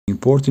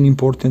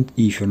Important,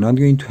 if you're not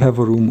going to have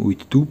a room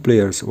with two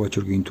players, what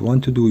you're going to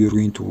want to do, you're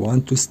going to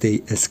want to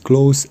stay as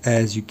close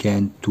as you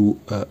can to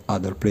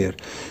other player.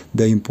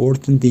 The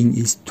important thing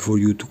is for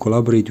you to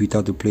collaborate with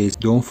other players.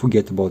 Don't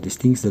forget about these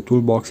things. The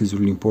toolbox is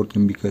really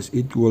important because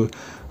it will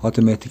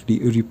automatically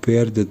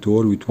repair the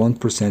door with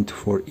 1%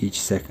 for each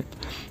second.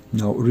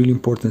 Now, really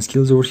important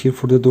skills over here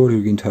for the door.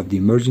 You're going to have the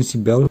emergency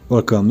bell.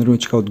 Welcome, we're going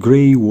to check out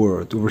Grey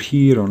World over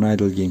here on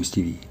Idle Games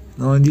TV.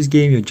 Now in this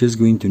game you're just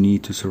going to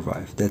need to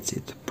survive, that's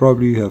it.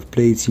 Probably you have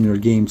played similar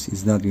games,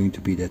 it's not going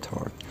to be that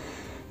hard.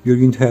 You're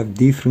going to have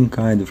different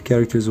kind of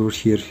characters over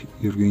here,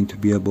 you're going to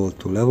be able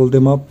to level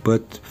them up,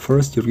 but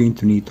first you're going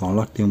to need to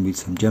unlock them with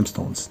some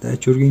gemstones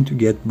that you're going to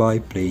get by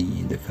playing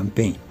in the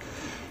campaign.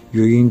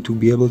 You're going to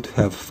be able to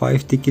have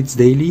 5 tickets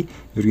daily,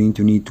 you're going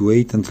to need to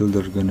wait until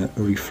they're gonna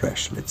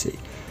refresh, let's say.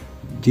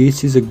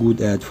 This is a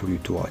good ad for you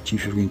to watch.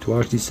 If you're going to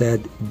watch this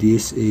ad,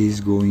 this is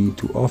going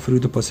to offer you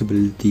the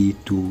possibility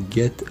to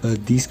get a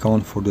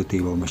discount for the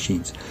table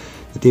machines.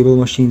 The table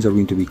machines are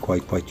going to be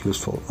quite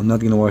useful. I'm not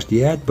going to watch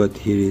the ad, but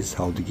here is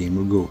how the game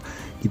will go.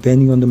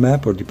 Depending on the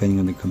map or depending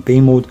on the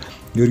campaign mode,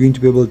 you're going to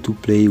be able to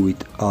play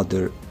with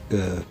other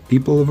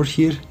people over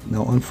here.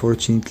 Now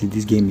unfortunately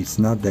this game is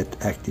not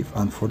that active,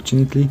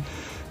 unfortunately.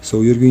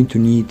 So you're going to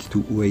need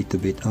to wait a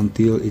bit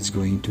until it's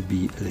going to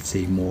be, let's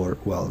say, more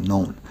well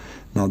known.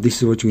 Now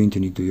this is what you're going to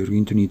need to do. You're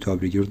going to need to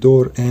upgrade your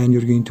door, and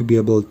you're going to be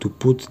able to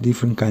put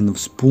different kind of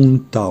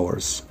spoon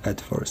towers at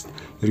first.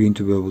 You're going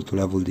to be able to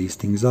level these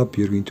things up,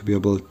 you're going to be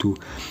able to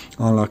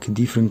unlock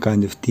different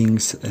kind of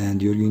things,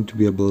 and you're going to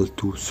be able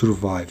to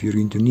survive. You're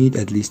going to need,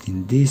 at least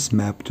in this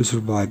map, to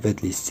survive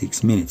at least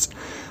 6 minutes.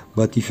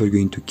 But if you're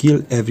going to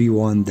kill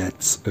everyone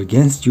that's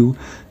against you,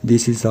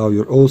 this is how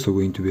you're also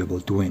going to be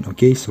able to win.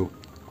 Okay, so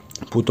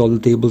put all the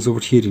tables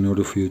over here in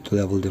order for you to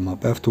level them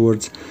up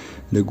afterwards.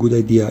 The good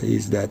idea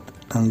is that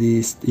at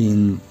least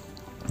in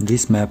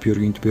this map you're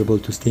going to be able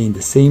to stay in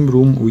the same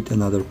room with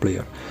another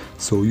player,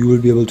 so you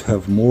will be able to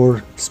have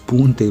more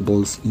spoon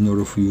tables in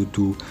order for you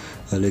to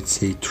let's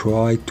say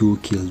try to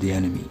kill the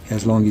enemy.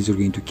 As long as you're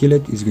going to kill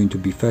it, it's going to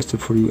be faster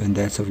for you, and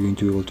that's how you're going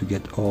to be able to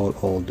get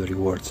all the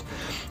rewards.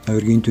 Now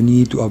you're going to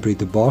need to upgrade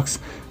the box.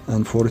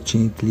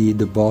 Unfortunately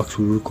the box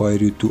will require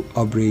you to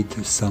upgrade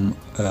some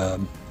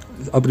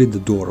upgrade the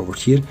door over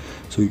here,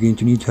 so you're going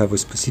to need to have a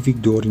specific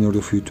door in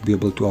order for you to be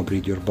able to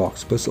upgrade your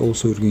box. Plus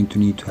also you're going to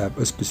need to have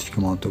a specific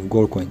amount of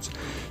gold coins.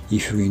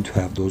 If you're going to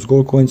have those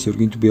gold coins, you're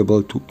going to be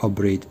able to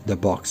upgrade the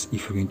box.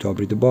 If you're going to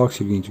upgrade the box,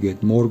 you're going to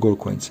get more gold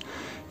coins.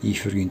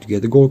 If you're going to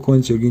get the gold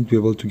coins, you're going to be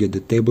able to get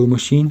the table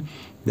machine.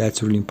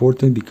 That's really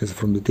important because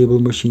from the table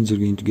machines you're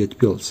going to get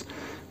pills.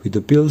 With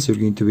the pills you're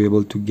going to be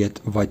able to get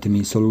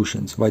vitamin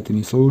solutions.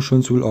 Vitamin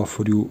solutions will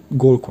offer you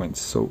gold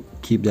coins, so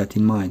keep that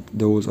in mind.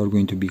 Those are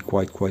going to be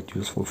quite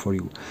useful for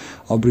you.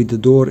 Upgrade the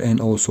door, and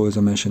also, as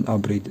I mentioned,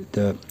 upgrade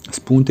the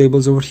spoon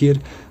tables over here.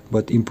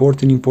 But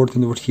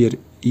important over here,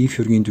 if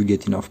you're going to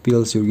get enough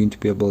pills, you're going to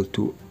be able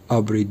to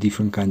upgrade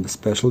different kind of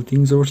special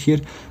things over here.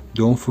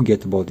 Don't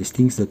forget about these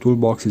things. The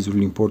toolbox is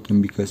really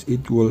important because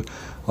it will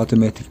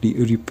automatically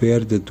repair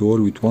the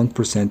door with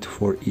 1%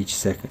 for each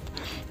second.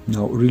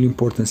 Now really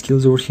important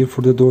skills over here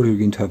for the door. You're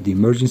going to have the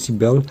emergency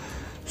bell.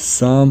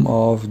 Some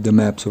of the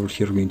maps over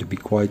here are going to be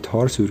quite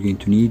hard, so you're going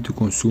to need to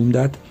consume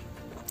that.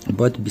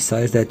 But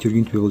besides that, you're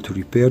going to be able to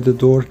repair the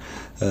door.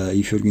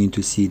 If you're going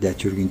to see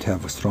that you're going to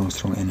have a strong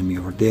enemy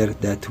over there,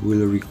 that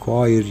will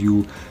require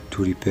you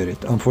to repair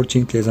it.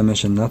 Unfortunately, as I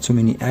mentioned, not so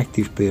many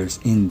active players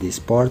in this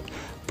part.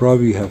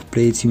 Probably you have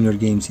played similar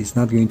games, it's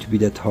not going to be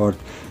that hard.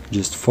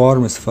 Just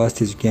farm as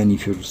fast as you can.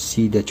 If you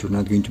see that you're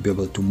not going to be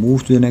able to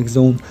move to the next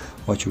zone,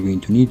 what you're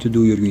going to need to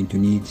do, you're going to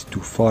need to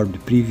farm the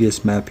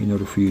previous map in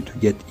order for you to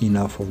get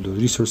enough of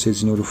those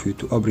resources, in order for you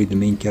to upgrade the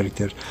main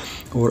character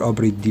or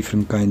upgrade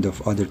different kind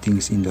of other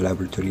things in the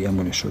laboratory. I'm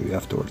going to show you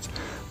afterwards.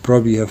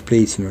 Probably you have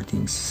played similar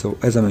things. So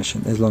as I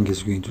mentioned, as long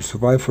as you're going to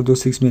survive for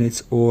those 6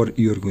 minutes, or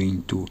you're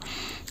going to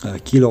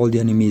kill all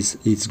the enemies,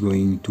 it's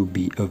going to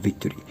be a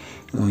victory.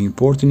 Now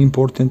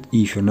important,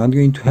 if you're not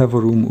going to have a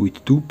room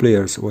with 2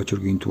 players, what you're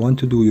going to want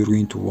to do, you're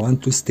going to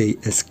want to stay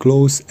as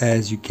close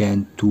as you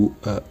can to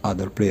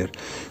other player.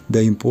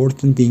 The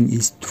important thing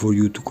is for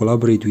you to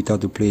collaborate with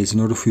other players in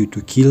order for you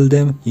to kill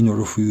them, in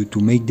order for you to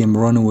make them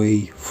run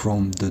away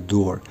from the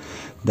door.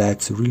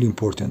 That's really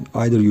important.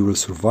 Either you will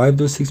survive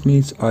those 6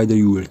 minutes, either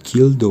you will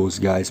kill those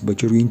guys,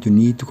 but you're going to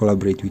need to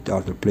collaborate with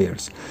other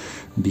players,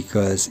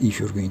 because if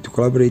you're going to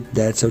collaborate,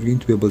 that's how you're going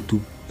to be able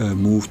to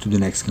move to the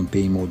next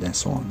campaign mode and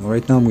so on.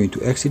 Right now I'm going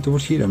to exit over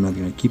here. I'm not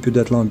going to keep you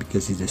that long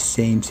because it's the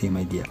same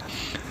idea.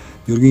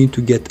 You're going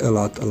to get a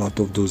lot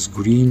of those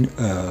green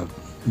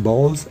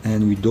balls,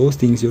 and with those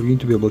things you're going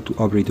to be able to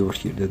upgrade over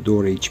here the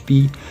door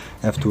HP.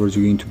 Afterwards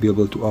you're going to be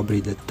able to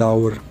upgrade the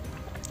tower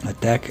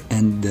attack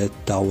and the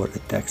tower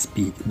attack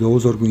speed.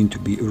 Those are going to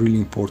be really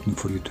important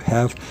for you to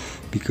have,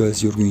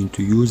 because you're going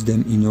to use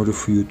them in order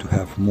for you to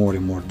have more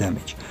and more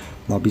damage.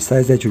 Now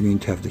besides that, you're going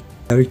to have the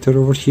character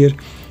over here,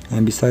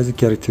 and besides the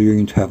character you're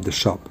going to have the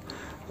shop.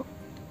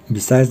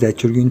 Besides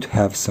that, you're going to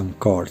have some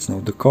cards. Now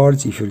the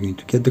cards, if you're going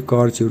to get the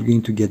cards, you're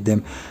going to get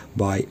them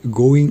by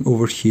going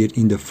over here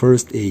in the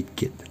first aid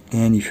kit.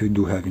 And if you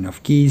do have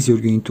enough keys,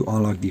 you're going to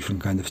unlock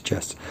different kind of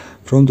chests.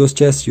 From those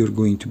chests, you're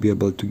going to be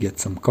able to get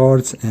some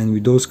cards, and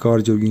with those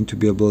cards, you're going to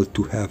be able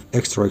to have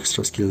extra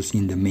skills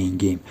in the main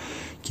game.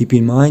 Keep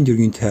in mind, you're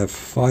going to have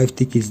 5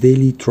 tickets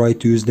daily. Try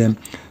to use them.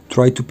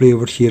 Try to play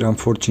over here.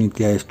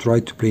 Unfortunately, I have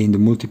tried to play in the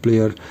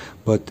multiplayer,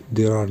 but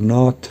there are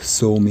not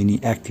so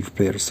many active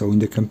players. So in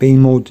the campaign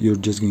mode, you're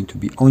just going to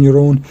be on your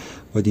own,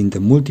 but in the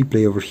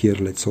multiplayer over here,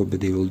 let's hope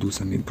that they will do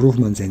some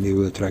improvements and they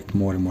will attract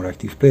more and more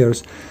active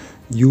players.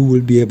 You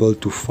will be able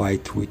to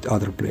fight with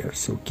other players.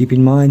 So keep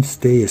in mind,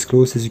 stay as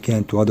close as you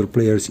can to other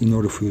players in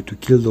order for you to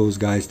kill those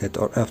guys that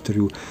are after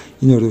you,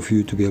 in order for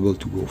you to be able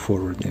to go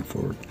forward and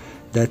forward.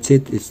 That's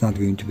it. It's not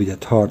going to be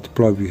that hard.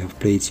 Probably you have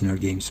played similar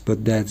games,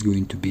 but that's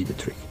going to be the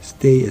trick.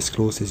 Stay as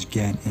close as you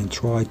can and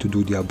try to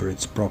do the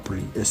upgrades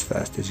properly as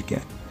fast as you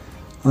can.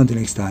 Until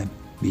next time,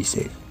 be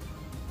safe.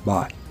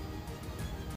 Bye.